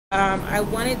I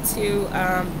wanted to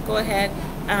go ahead.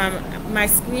 My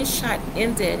screenshot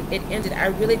ended. It ended. I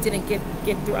really didn't get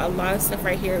through a lot of stuff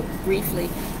right here briefly.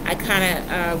 I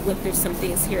kind of went through some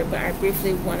things here, but I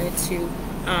briefly wanted to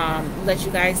let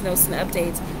you guys know some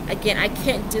updates. Again, I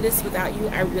can't do this without you.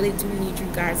 I really do need you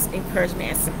guys' encouragement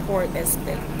and support. They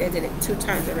did it 2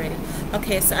 times already.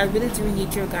 Okay, so I really do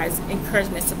need your guys'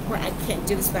 encouragement and support. I can't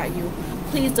do this without you.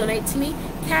 Please donate to me.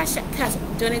 Cash,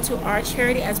 donate to our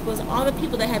charity, as well as all the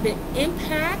people that have been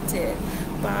impacted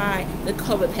by the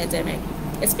COVID pandemic,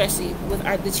 especially with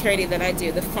the charity that I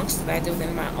do, the functions that I do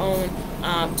within my own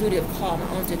duty of call, my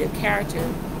own duty of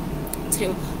character,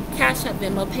 to Cash App,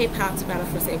 Venmo, PayPal, to Battle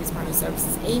for Save Responder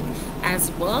Services Inc.,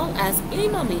 as well as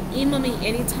email me. Email me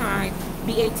anytime,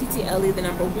 BATTLE, the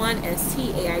number 1,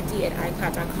 STAID at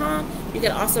iCloud.com. You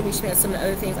can also reach me at some of the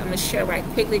other things I'm going to share right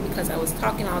quickly because I was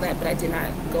talking all that, but I did not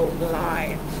go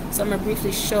live. So I'm going to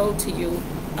briefly show to you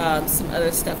some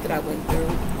other stuff that I went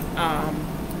through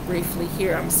briefly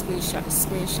here. I'm going to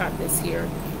screenshot this here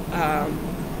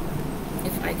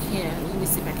if I can. Let me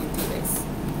see if I can do this.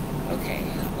 Okay,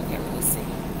 let me see.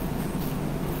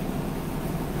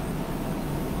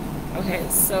 Okay,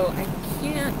 so I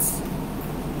can't.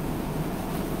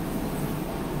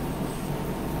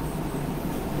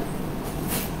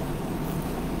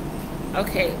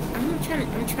 Okay,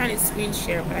 I'm trying to screen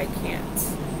share, but I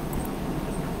can't.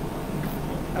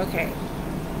 Okay.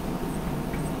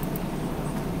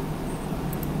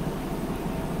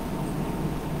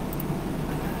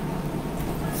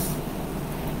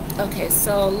 Okay,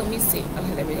 so let me see.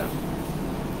 Okay, there we go.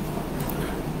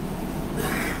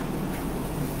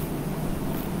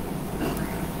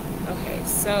 Okay,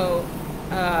 so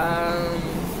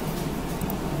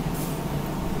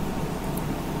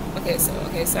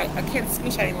okay, so I can't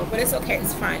screenshot anymore, but it's okay,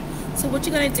 it's fine. So what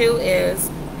you're going to do is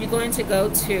you're going to go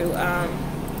to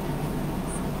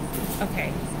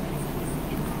okay,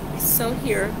 so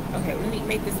here, okay, let me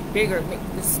make this bigger, make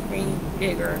the screen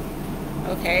bigger.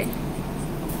 Okay,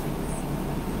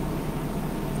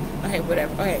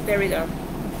 whatever. Okay, there we go.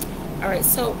 All right,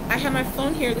 so I have my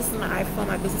phone here. This is my iPhone,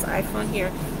 my business iPhone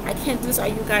here. I can't do this. Are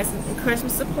you guys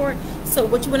encouragement support? So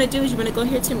what you want to do is you want to go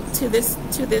here to this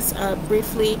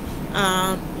briefly.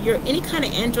 Your any kind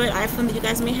of Android, iPhone that you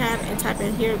guys may have, and type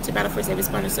in here to Battle for Save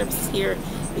Responder Services here.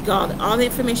 You got all the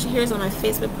information here is on my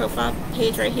Facebook profile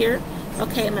page right here.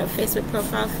 Okay, my Facebook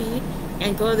profile feed,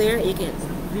 and go there. You can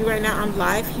view right now. I'm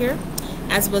live here,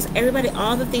 as well as everybody,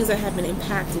 all the things that have been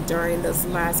impacted during this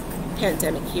last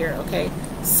pandemic here. Okay,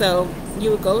 so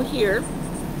you would go here,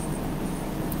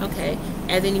 okay,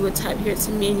 and then you would type here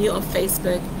to menu on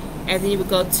Facebook, and then you would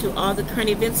go to all the current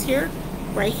events here,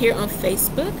 right here on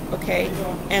Facebook, okay,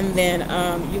 and then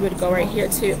you would go right here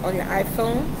to on your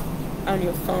iPhone, on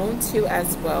your phone too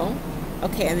as well,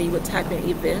 okay, and then you would type in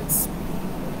events,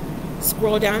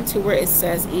 scroll down to where it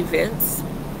says events.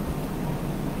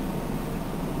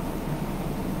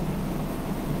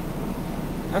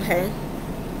 Okay.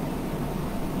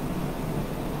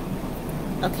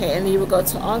 Okay, and then you will go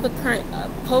to all the current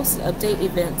post update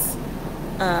events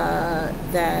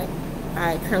that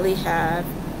I currently have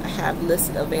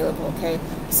listed available. Okay,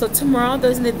 so tomorrow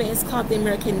there's an event. It's called the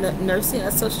American Nursing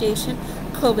Association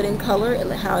COVID in Color.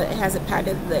 How it has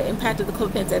impacted the impact of the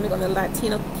COVID pandemic on the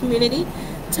Latino community.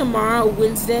 Tomorrow,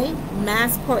 Wednesday,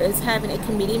 Massport is having a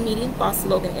committee meeting,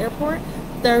 Boston Logan Airport.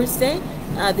 Thursday,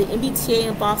 the MBTA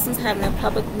in Boston is having a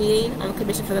public meeting on the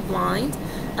Commission for the Blind.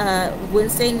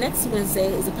 Next Wednesday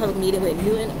is a public meeting with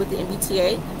Newton with the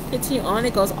MBTA. Continue on,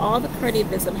 it goes all the current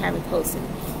events I'm having posted.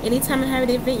 Anytime I have an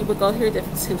event, you will go here to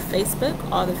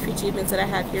Facebook, all the future events that I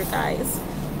have here, guys.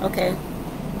 Okay,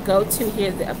 go to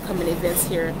here the upcoming events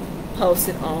here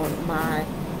posted on my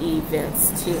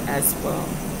events too as well.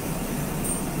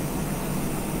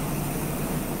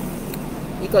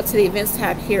 You go to the events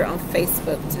tab here on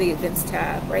Facebook, to the events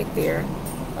tab right there,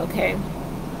 okay,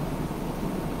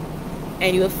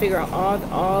 and you will figure out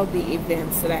all the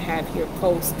events that I have here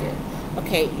posted.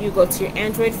 Okay, you go to your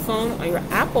Android phone or your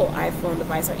Apple iPhone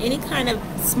device or any kind of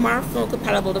smartphone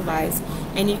compatible device,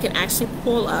 and you can actually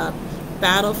pull up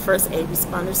Battle First Aid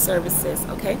Responder Services.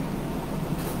 Okay,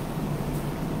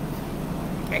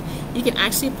 you can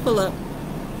actually pull up,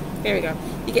 there we go,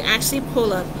 you can actually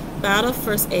pull up Battle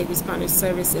First Aid Responder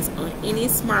Services on any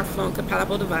smartphone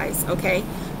compatible device, okay,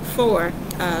 for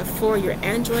your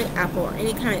Android, Apple, or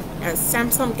any kind of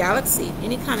Samsung Galaxy,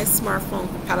 any kind of smartphone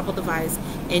compatible device,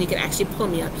 and you can actually pull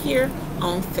me up here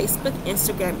on Facebook,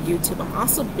 Instagram, YouTube.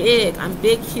 I'm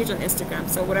big, huge on Instagram.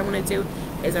 So what I want to do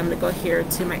is I'm going to go here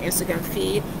to my Instagram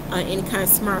feed on any kind of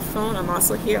smartphone. I'm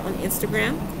also here on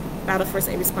Instagram, Battle First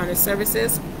Aid Responder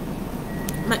Services.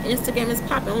 My Instagram is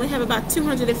popping. I only have about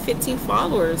 215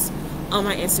 followers on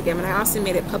my Instagram, and I also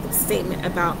made a public statement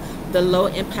about the low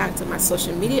impact of my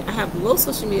social media. I have low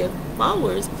social media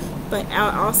followers, but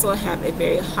I also have a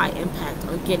very high impact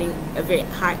on getting a very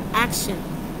high action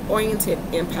oriented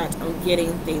impact on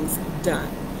getting things done.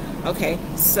 Okay,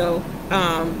 so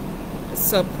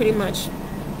so pretty much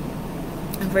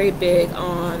I'm very big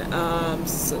on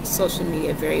social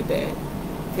media, very big.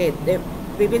 Okay,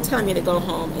 they've been telling me to go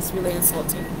home. It's really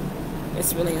insulting.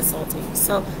 It's really insulting.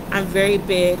 So I'm very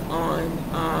big on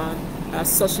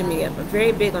social media. I'm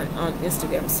very big on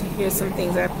Instagram. So here's some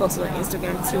things that I posted on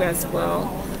Instagram too as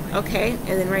well. Okay, and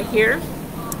then right here,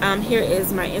 here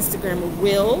is my Instagram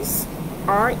Reels,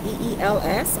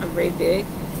 Reels. I'm very big.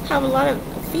 Have a lot of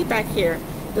feedback here.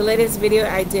 The latest video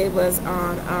I did was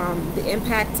on the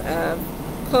impact of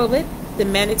COVID, the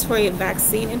mandatory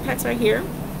vaccine impacts right here.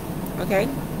 Okay,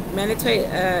 mandatory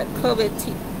COVID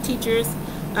teachers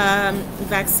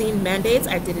vaccine mandates.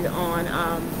 I did it on.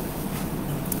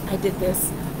 I did this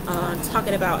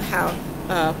talking about how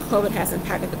COVID has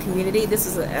impacted the community. This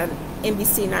is an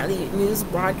NBC nightly news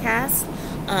broadcast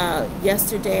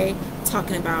yesterday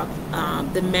talking about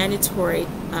the mandatory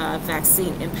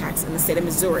vaccine impacts in the state of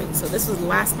Missouri. So this was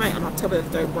last night on October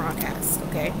the 3rd broadcast.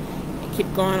 Okay, and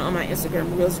keep going on my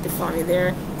Instagram Reels. You can follow me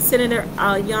there. Senator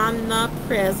Ayanna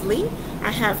Presley. I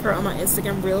have her on my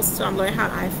Instagram Reels, so I'm learning how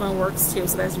an iPhone works too,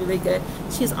 so that's really good.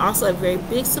 She's also a very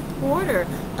big supporter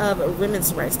of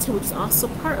women's rights too, which is also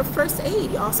part of first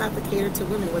aid. You also have to cater to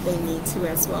women what they need too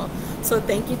as well. So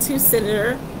thank you to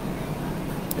Senator,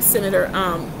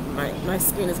 my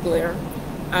screen is glare,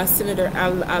 Senator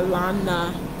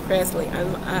Ayanna Presley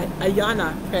and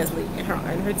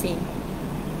her team.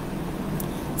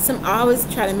 I always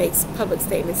try to make public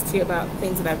statements too about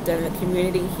things that I've done in the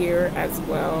community here as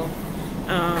well.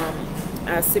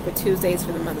 Super Tuesdays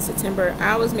for the month of September.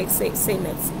 I always make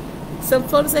statements. Some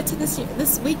photos I took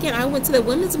this weekend. I went to the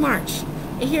Women's March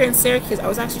here in Syracuse. I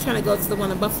was actually trying to go to the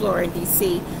one in Buffalo or in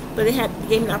DC, but they gave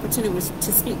me an opportunity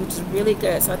to speak, which is really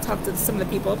good. So I talked to some of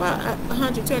the people. About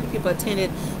 100, 200 people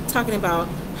attended, talking about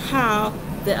how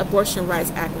the Abortion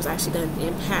Rights Act was actually going to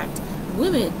impact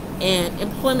women and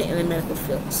employment in the medical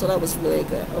field. So that was really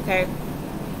good. Okay.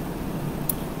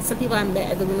 Some people I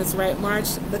met at the Women's Rights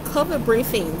March. The COVID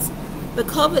briefings, the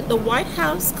White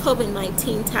House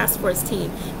COVID-19 task force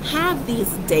team have these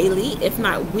daily, if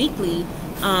not weekly,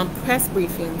 press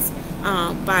briefings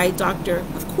by Dr.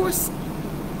 Of course,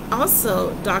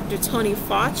 also Dr. Tony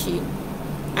Fauci,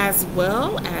 as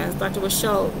well as Dr.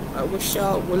 Rochelle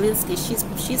Walensky.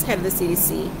 She's head of the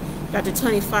CDC. Dr.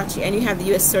 Tony Fauci, and you have the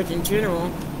U.S. Surgeon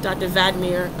General, Dr.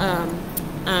 Vladimir.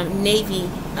 Navy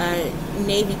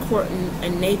court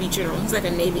and Navy general. He's like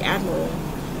a Navy admiral.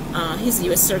 He's the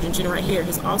U.S. Surgeon General right here.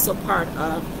 He's also part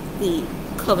of the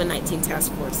COVID-19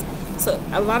 task force. So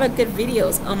a lot of good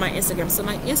videos on my Instagram. So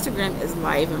my Instagram is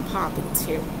live and popping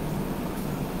too.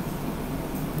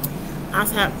 I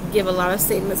also give a lot of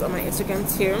statements on my Instagram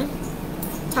too.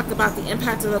 Talk about the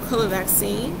impact of the COVID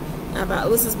vaccine. About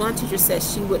Elizabeth, one teacher said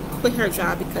she would quit her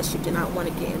job because she did not want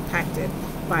to get impacted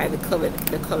by the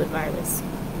COVID virus.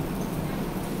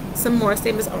 Some more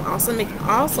statements. I'm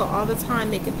also all the time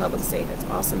making public statements.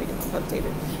 Also making public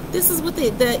statements. This is what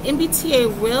the MBTA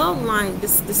rail line,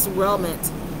 this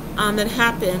derailment that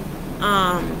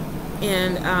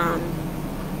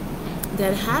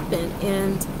happened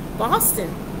in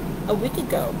Boston a week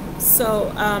ago.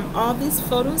 So all these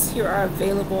photos here are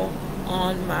available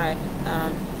on my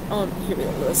on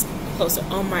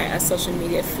my social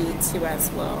media feed too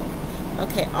as well.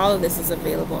 Okay, all of this is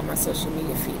available on my social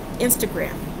media feed.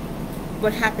 Instagram.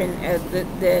 What happened at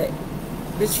the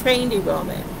train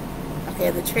derailment? Okay,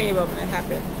 the train derailment that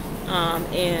happened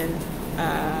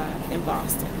in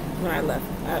Boston when I left.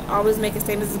 I always make a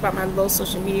statement. This is about my low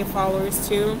social media followers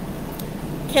too.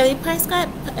 Kelly Price got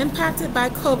impacted by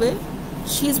COVID.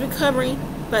 She's recovering,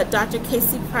 but Dr.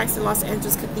 Casey Price in Los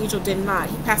Angeles Cathedral did not.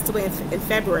 He passed away in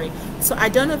February. So I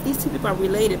don't know if these two people are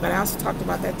related, but I also talked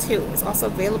about that too. It's also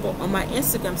available on my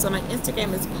Instagram. So my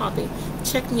Instagram is popping.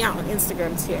 Check me out on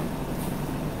Instagram too.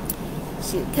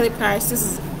 Kelly Price, this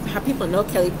is how people know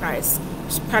Kelly Price.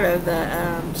 She's part of the,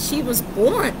 she was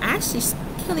born, actually,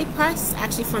 Kelly Price is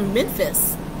actually from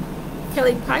Memphis.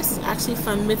 Kelly Price is actually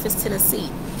from Memphis, Tennessee.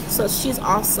 So she's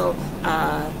also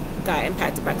got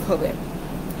impacted by COVID.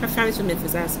 Her family's from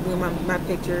Memphis. That's one of my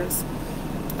pictures.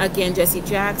 Again, Jesse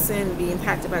Jackson being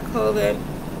impacted by COVID.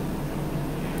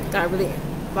 Got really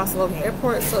lost Logan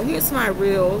Airport. So here's my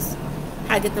reels.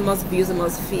 How I get the most views and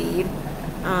most feed.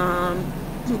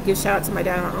 Give shout out to my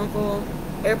dad and my uncle.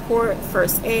 Airport,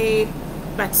 first aid,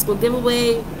 back to school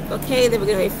giveaway, Okay, they were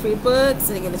giving away free books,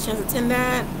 and they get a chance to attend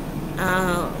that.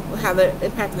 How the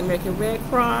impact of the American Red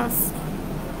Cross.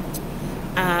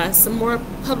 Some more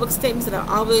public statements that I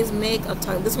always make.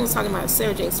 This one's talking about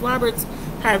Sarah Jakes Roberts.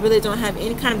 I really don't have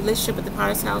any kind of relationship with the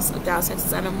Potter's House of Dallas,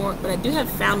 Texas anymore, but I do have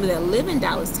family that live in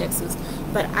Dallas, Texas.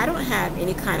 But I don't have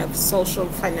any kind of social,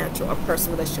 financial, or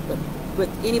personal relationship with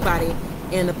anybody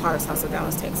in the Potter's House of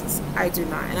Dallas, Texas. I do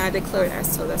not, and I declare it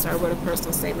as so. That's why I wrote a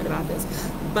personal statement about this.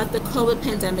 But the COVID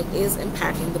pandemic is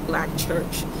impacting the Black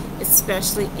church,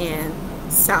 especially in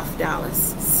South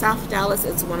Dallas. South Dallas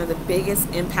is one of the biggest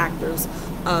impactors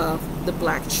of the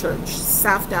Black church.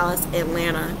 South Dallas,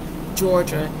 Atlanta,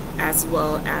 Georgia, as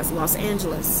well as Los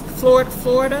Angeles.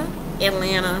 Florida,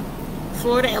 Atlanta,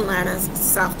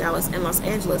 South Dallas, and Los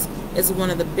Angeles is one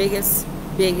of the biggest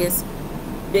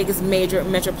major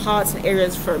metropolitan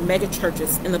areas for mega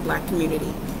churches in the Black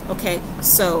community. Okay,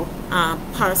 so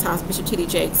Potter's House, Bishop T.D.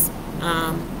 Jakes,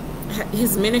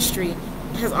 his ministry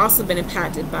has also been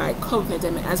impacted by COVID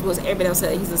pandemic, as well as everybody else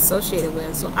that he's associated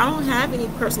with. So I don't have any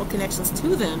personal connections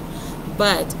to them,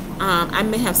 but I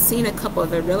may have seen a couple of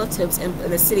their relatives in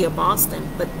the city of Boston.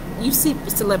 But you see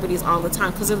celebrities all the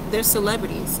time because they're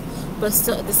celebrities. But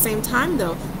still, at the same time,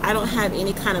 though, I don't have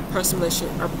any kind of personal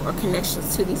relationship or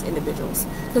connections to these individuals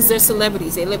because they're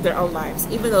celebrities. They live their own lives.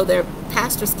 Even though they're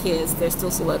pastors' kids, they're still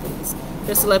celebrities.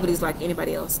 They're celebrities like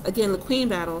anybody else. Again, LaQueen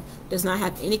Battle does not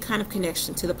have any kind of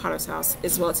connection to the Potter's House.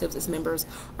 Its relatives, its members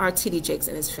are T.D. Jakes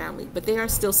and his family. But they are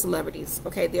still celebrities,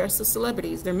 okay? They are still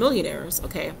celebrities. They're millionaires,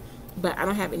 okay? But I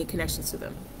don't have any connections to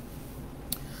them.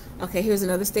 Okay, here's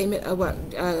another statement of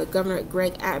what Governor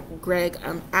Greg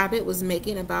Abbott was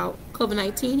making about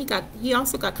COVID-19. He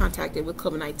also got contacted with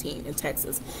COVID-19 in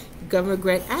Texas. Governor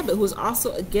Greg Abbott, who was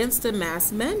also against the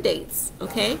mask mandates.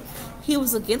 Okay, he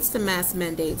was against the mask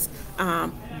mandates,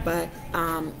 but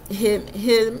him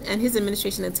and his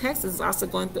administration in Texas is also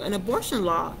going through an abortion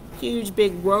law. Huge,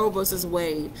 big Roe versus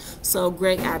Wade. So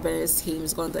Greg Abbott and his team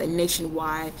is going through a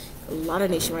lot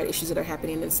of nationwide issues that are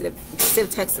happening in the state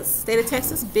of Texas. State of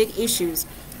Texas, big issues: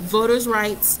 voters'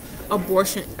 rights,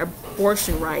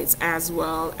 abortion rights, as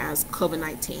well as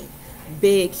COVID-19.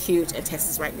 Big, huge in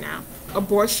Texas right now.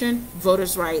 Abortion,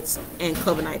 voters' rights, and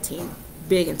COVID-19.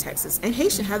 Big in Texas. And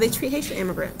Haitian, how they treat Haitian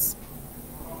immigrants.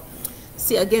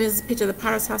 See, again, this is a picture of the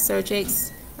Potter's House, Sarah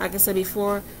Jakes. Like I said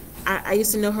before, I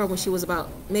used to know her when she was about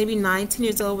maybe 9-10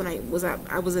 years old. When I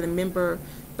was a member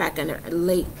back in the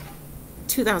late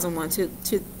 2001 to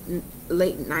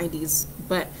late 90s.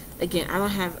 But again, I don't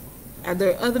have.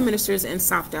 There are other ministers in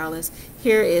South Dallas.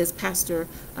 Here is Pastor,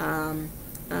 some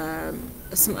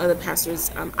other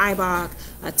pastors, Ibach,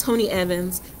 Tony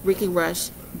Evans, Ricky Rush,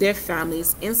 their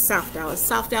families in South Dallas.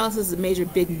 South Dallas is a major,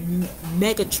 big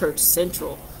mega church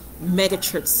central. Mega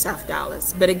church South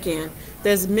Dallas. But again,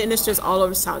 there's ministers all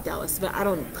over South Dallas, but I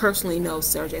don't personally know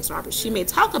Sarah Jakes Roberts. She may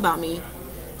talk about me,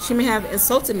 she may have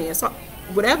insulted me,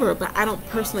 whatever, but I don't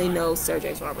personally know Sarah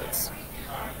Jakes Roberts.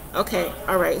 Okay,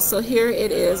 all right, so here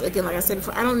it is. Again, like I said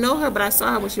before, I don't know her, but I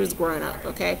saw her when she was growing up,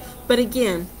 okay? But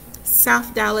again,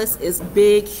 South Dallas is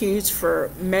big, huge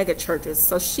for mega churches,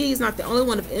 so she's not the only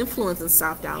one of influence in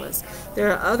South Dallas.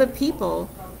 There are other people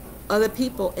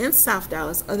in South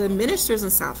Dallas, other ministers in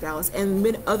South Dallas,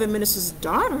 and other ministers'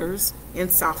 daughters in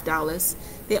South Dallas.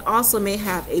 They also may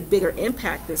have a bigger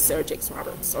impact than Sarah Jakes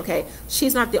Roberts, okay?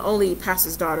 She's not the only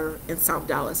pastor's daughter in South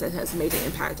Dallas that has major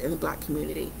impact in the Black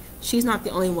community. She's not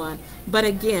the only one. But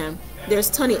again, there's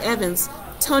Tony Evans.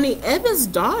 Tony Evans'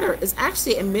 daughter is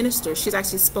actually a minister. She's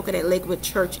actually spoken at Lakewood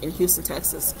Church in Houston,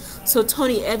 Texas. So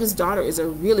Tony Evans' daughter is a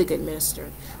really good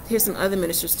minister. Here's some other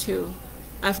ministers too.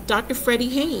 Dr. Freddie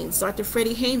Haynes. Dr.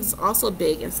 Freddie Haynes is also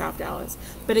big in South Dallas.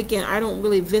 But again, I don't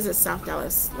really visit South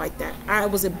Dallas like that. I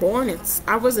wasn't born in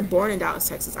Dallas,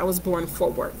 Texas. I was born in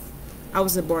Fort Worth. I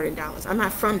wasn't born in Dallas. I'm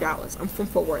not from Dallas. I'm from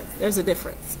Fort Worth. There's a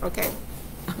difference. Okay.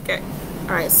 Okay.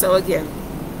 All right. So again,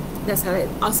 that's how it.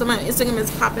 Also, my Instagram is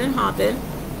popping and hopping.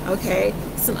 Okay.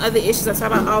 Some other issues I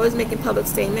talk about: always making public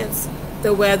statements.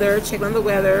 The weather. Check on the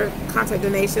weather. Contact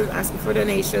donations. Asking for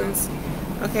donations.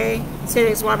 Okay, Sarah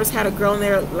Jakes Roberts had a girl in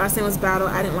there. Last name was Battle.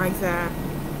 I didn't like that.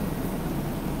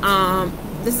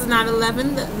 This is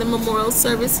 9/11, the memorial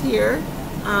service here.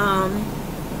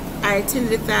 I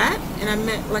attended that, and I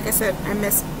met, like I said, I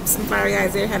met some fire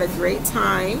guys there. Had a great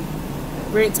time.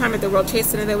 Great time at the World Trade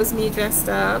Center. That was me dressed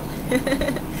up.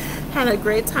 Had a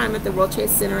great time at the World Trade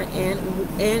Center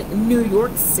in New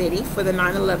York City for the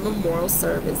 9/11 memorial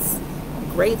service.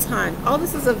 Great time. All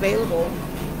this is available.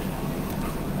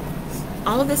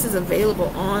 All of this is available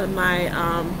on my,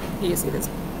 you see this?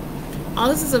 All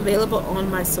this is available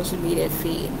on my social media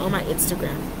feed, on my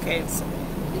Instagram. Okay, so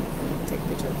take a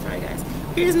picture of the fire guys.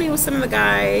 Here's me with some of the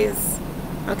guys.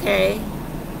 Okay.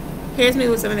 Here's me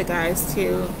with some of the guys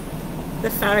too. The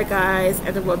founder guys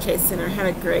at the World Trade Center. Had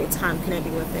a great time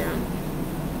connecting with them.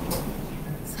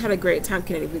 Had a great time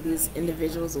connecting with these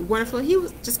individuals. Wonderful. He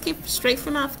was just came straight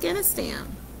from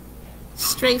Afghanistan.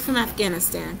 Straight from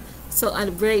Afghanistan. So a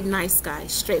very nice guy,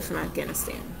 straight from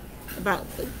Afghanistan. About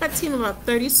a team of about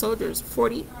 30 soldiers,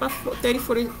 40, about 30,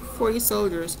 40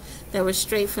 soldiers that were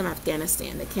straight from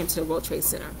Afghanistan that came to the World Trade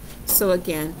Center. So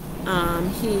again,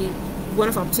 he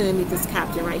wonderful opportunity to meet this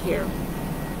captain right here.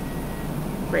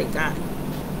 Great guy.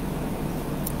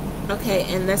 Okay,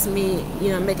 and that's me,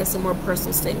 making some more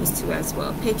personal statements too as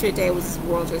well. Patriot Day was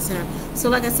World Trade Center. So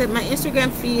like I said, my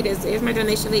Instagram feed here's my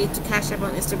donation lead to Cash App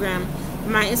on Instagram.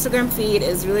 My Instagram feed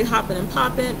is really hopping and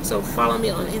popping. So follow me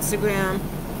on Instagram.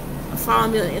 Follow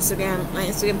me on Instagram. My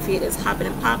Instagram feed is hopping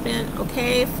and popping.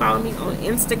 Okay, follow me on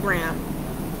Instagram.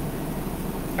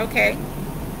 Okay.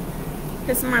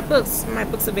 Here's my books. My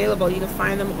books available. You can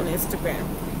find them on Instagram.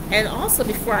 And also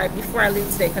before I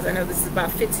leave today, because I know this is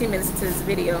about 15 minutes into this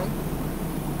video,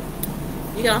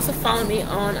 you can also follow me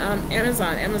on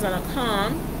Amazon,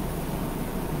 Amazon.com.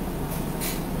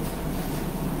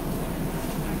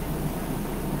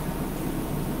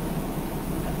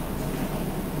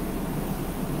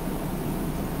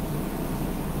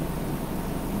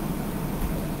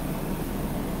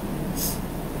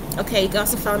 Okay, you can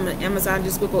also follow me on Amazon.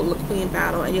 Just Google LaQueen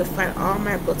Battle, and you'll find all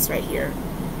my books right here.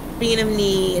 Being of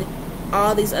Need,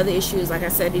 all these other issues, like I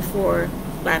said before,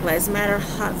 Black Lives Matter,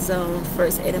 Hot Zone,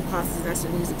 First Aid Imposters,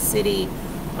 National Music City,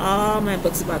 all my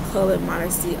books about color and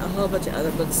modesty, a whole bunch of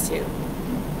other books too.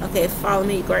 Okay, follow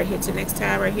me. Go right here to the next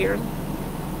tab right here.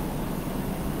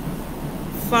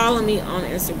 Follow me on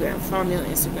Instagram. Follow me on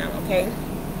Instagram, okay?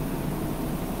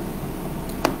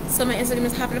 So my Instagram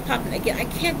is hopping and popping. Again, I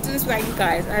can't do this without you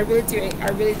guys. I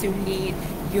really do need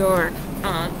your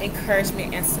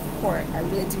encouragement and support. I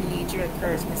really do need your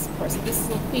encouragement and support. So this is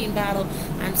LaQueen Battle.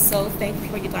 I'm so thankful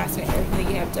for you guys for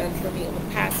everything you have done for me over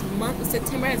the past month of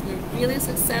September. Has been really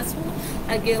successful.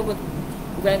 Again, with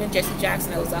Reverend Jesse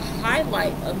Jackson, that was a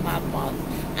highlight of my month,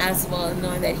 as well as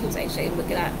knowing that he was actually able to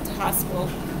get out to hospital,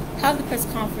 have the press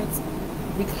conference,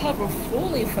 recover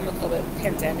fully from the COVID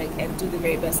pandemic, and do the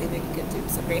very best thing that he could do.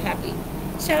 So I'm very happy.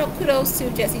 Shout out, kudos to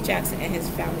Jesse Jackson and his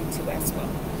family too as well.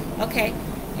 Okay,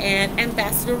 and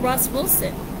Ambassador Ross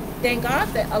Wilson. Thank God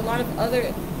that a lot of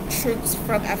other troops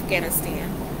from Afghanistan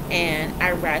and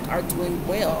Iraq are doing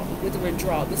well with the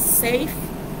withdrawal, the safe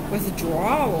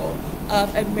withdrawal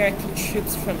of American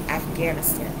troops from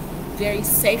Afghanistan, very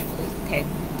safely. Okay,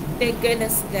 thank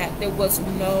goodness that there was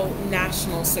no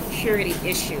national security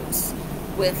issues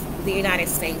with the United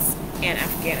States and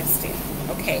Afghanistan.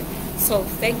 Okay, so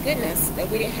thank goodness that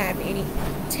we didn't have any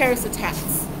terrorist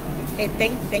attacks. Okay,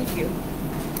 thank you.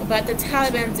 But the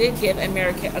Taliban did give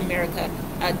America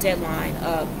a deadline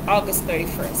of August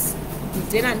 31st. We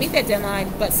did not meet that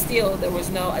deadline, but still there was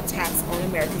no attacks on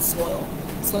American soil.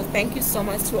 So thank you so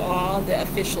much to all the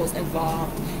officials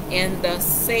involved in the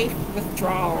safe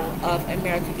withdrawal of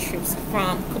American troops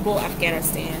from Kabul,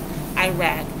 Afghanistan,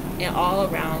 Iraq, and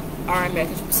all around our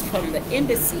American troops from the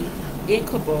embassy in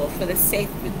Kabul for the safe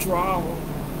withdrawal,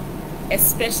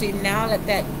 especially now that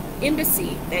that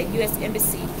embassy, that U.S.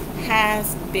 embassy,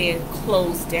 has been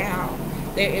closed down.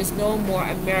 There is no more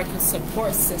American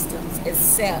support systems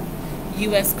except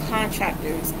U.S.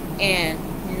 contractors and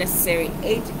necessary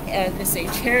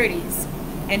charities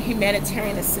and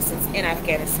humanitarian assistance in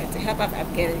Afghanistan to help out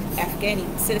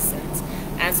Afghani citizens,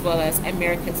 as well as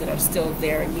Americans that are still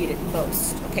there and needed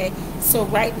most. Okay, so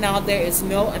right now there is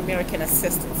no American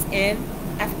assistance in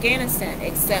Afghanistan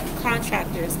except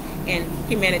contractors and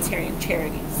humanitarian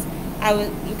charities. I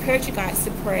would encourage you guys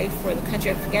to pray for the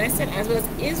country of Afghanistan as well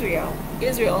as Israel.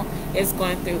 Israel is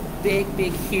going through big,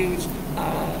 huge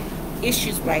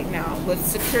issues right now with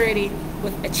security,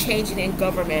 with a changing in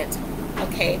government,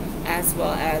 okay, as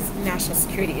well as national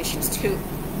security issues too.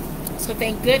 So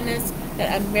thank goodness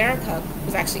that America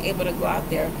was actually able to go out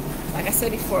there, like I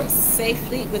said before,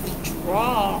 safely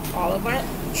withdraw all of our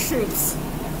troops,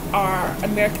 are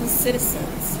American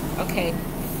citizens, okay.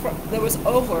 There was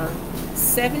over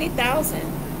 70,000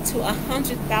 to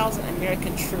 100,000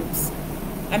 American troops,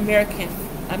 American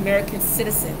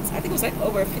citizens. I think it was like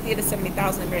over 50 to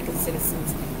 70,000 American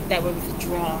citizens that were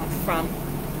withdrawn from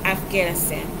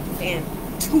Afghanistan in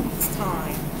 2 weeks'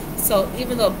 time. So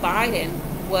even though Biden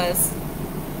was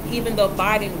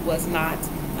not,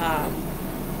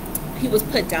 he was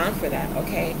put down for that.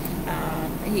 Okay,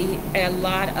 a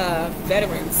lot of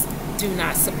veterans do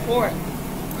not support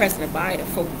President Biden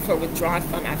for withdrawing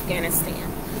from Afghanistan.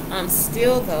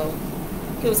 Still, though,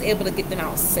 he was able to get them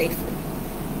out safely.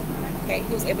 Okay,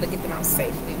 he was able to get them out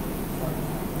safely.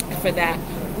 And for that,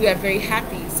 we are very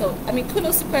happy. So, I mean,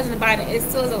 kudos to President Biden. It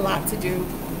still is a lot to do.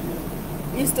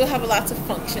 We still have a lot to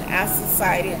function as a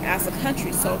society and as a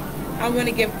country. So I'm going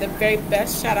to give the very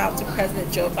best shout out to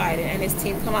President Joe Biden and his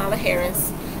team, Kamala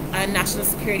Harris, National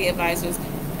Security Advisors,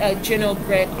 General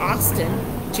Lloyd Austin,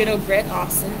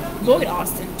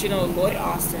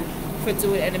 for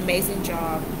doing an amazing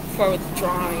job for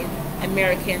withdrawing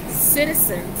American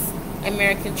citizens,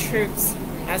 American troops,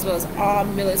 as well as all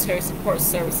military support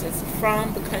services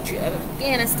from the country of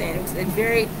Afghanistan. It was a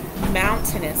very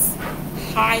mountainous,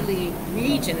 highly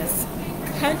regionous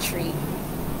country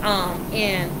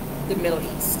in the Middle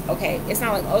East. Okay, it's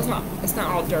not like, oh, it's not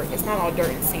all dirt. It's not all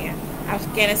dirt and sand.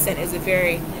 Afghanistan is a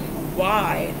very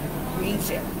wide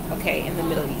region, okay, in the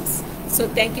Middle East. So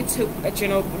thank you to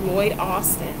General Lloyd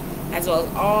Austin, as well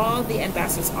as all the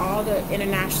ambassadors, all the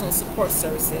international support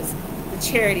services, the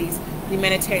charities, the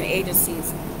humanitarian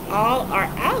agencies, all our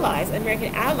allies,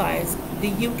 American allies, the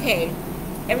UK,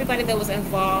 everybody that was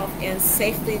involved in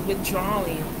safely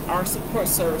withdrawing our support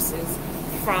services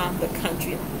from the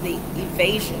country, the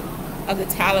invasion of the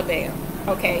Taliban,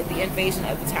 okay, the invasion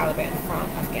of the Taliban from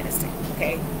Afghanistan,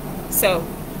 okay. So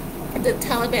the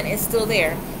Taliban is still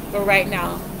there, but right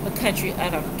now the country of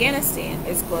Afghanistan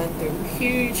is going through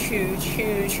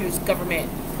huge government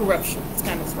corruption. It's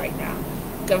kind of right now,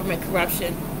 government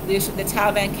corruption. The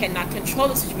Taliban cannot control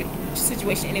the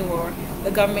situation anymore.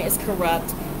 The government is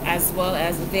corrupt, as well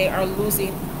as they are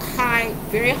losing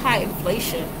very high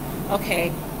inflation.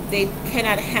 Okay, they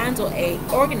cannot handle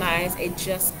organize a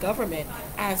just government,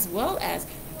 as well as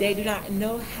they do not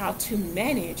know how to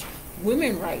manage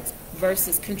women's rights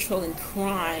versus controlling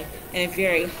crime in a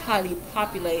very highly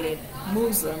populated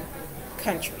Muslim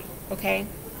country. Okay,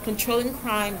 controlling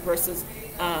crime versus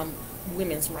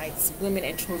women's rights, women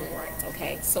and children rights.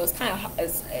 Okay, so it's kind of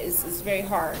it's very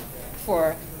hard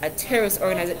for a terrorist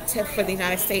organization, for the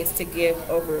United States to give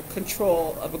over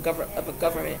control of a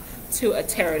government to a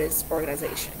terrorist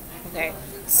organization. Okay,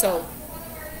 so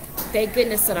thank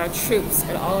goodness that our troops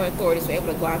and all our authorities were able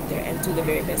to go out there and do the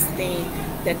very best thing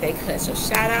that they could. So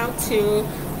shout out to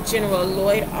General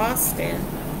Lloyd Austin,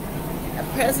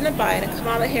 President Biden,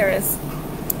 Kamala Harris,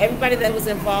 everybody that was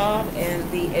involved in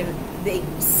the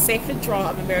safe withdrawal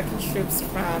of American troops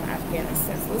from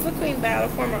Afghanistan. So this is LaQueen Battle,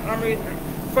 former Army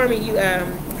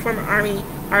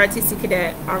ROTC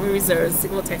cadet, Army Reserves,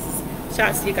 Signal, Texas. Shout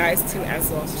out to you guys too as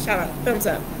well. So shout out, thumbs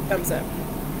up.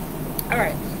 All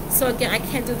right. So again, I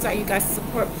can't do without you guys'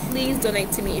 support. Please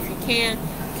donate to me if you can.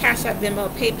 Cash App, Venmo,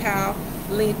 PayPal,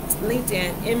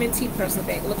 LinkedIn, M&T Personal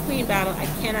Bank, LaQueen Battle. I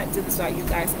cannot do this without you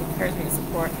guys' encouragement and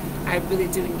support. I really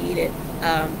do need it.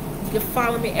 You can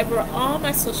follow me everywhere, all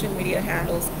my social media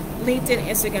handles: LinkedIn,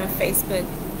 Instagram, Facebook,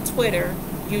 Twitter,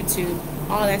 YouTube,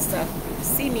 all that stuff.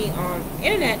 See me on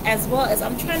internet, as well as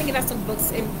I'm trying to get out some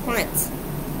books in print.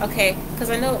 Okay, because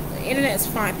I know the internet is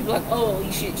fine. People are like, oh,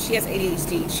 she has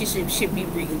ADHD. She should be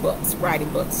reading books, writing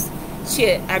books.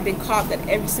 Shit, I've been called that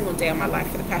every single day of my life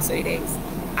for the past 30 days.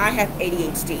 I have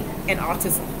ADHD and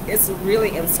autism. It's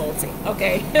really insulting,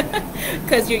 okay?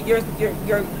 Because you're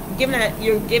given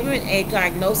a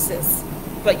diagnosis,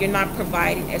 but you're not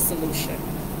providing a solution.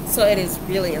 So it is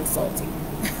really insulting,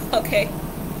 okay?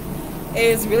 It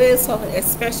is really insulting,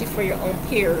 especially for your own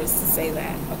peers to say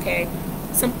that, okay?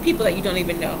 Some people that you don't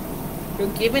even know. You're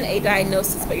given a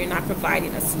diagnosis, but you're not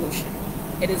providing a solution.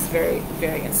 It is very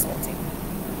insulting.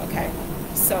 Okay?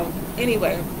 So,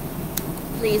 anyway,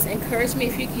 please encourage me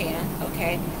if you can.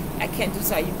 Okay? I can't do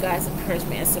so. You guys'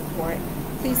 encouragement and support.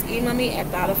 Please email me at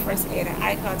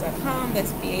battlefirstaid@icloud.com.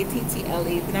 That's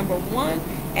BATTLE, the number 1,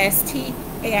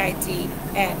 STAID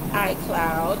at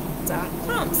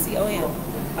icloud.com. COM.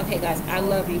 Okay, guys, I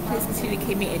love you. Please continue to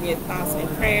keep me in your thoughts and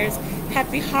prayers.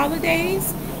 Happy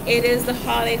holidays. It is the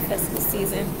holiday festival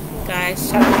season. Guys,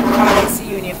 shout out to the holidays to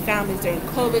you and your families during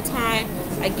COVID time.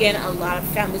 Again, a lot of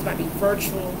families might be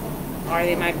virtual or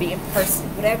they might be in person.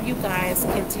 Whatever you guys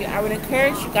can do, I would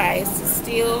encourage you guys to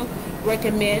still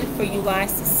recommend for you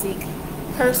guys to seek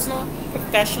personal,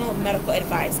 professional medical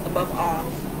advice. Above all,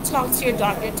 talk to your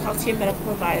doctor, talk to your medical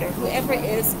provider, whoever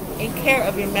is in care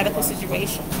of your medical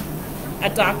situation. A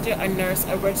doctor, a nurse,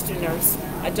 a registered nurse,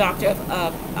 a doctor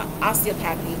of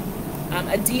osteopathy,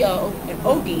 a DO, an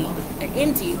OD, an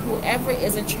MD, whoever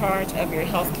is in charge of your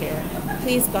health care,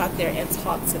 please go out there and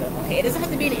talk to them, okay? It doesn't have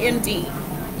to be an MD.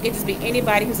 It can just be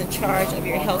anybody who's in charge of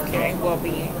your health care and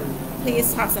well-being.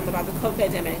 Please talk to them about the COVID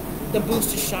pandemic, the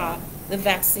booster shot, the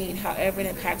vaccine, however it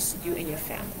impacts you and your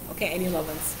family, okay, and your loved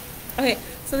ones. Okay,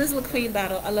 so this is LaQueen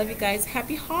Battle. I love you guys.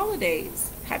 Happy holidays.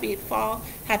 Happy fall.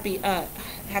 Happy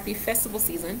festival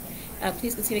season.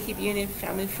 Please continue to keep you and your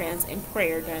family and friends in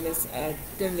prayer during this.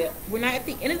 We're not at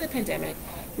the end of the pandemic.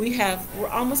 We're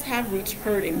almost have reached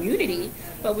herd immunity,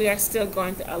 but we are still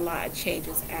going through a lot of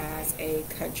changes as a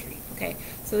country. Okay,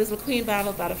 so this is LaQueen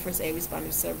Battle First Aid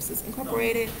Responder Services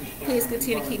Incorporated. Please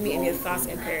continue to keep me in your thoughts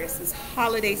and prayers this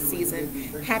holiday season.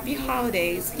 Happy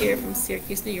holidays here from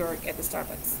Syracuse, New York at the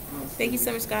Starbucks. Thank you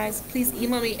so much, guys. Please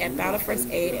email me at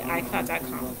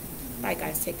battlefirstaid@icloud.com. Bye,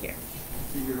 guys. Take care.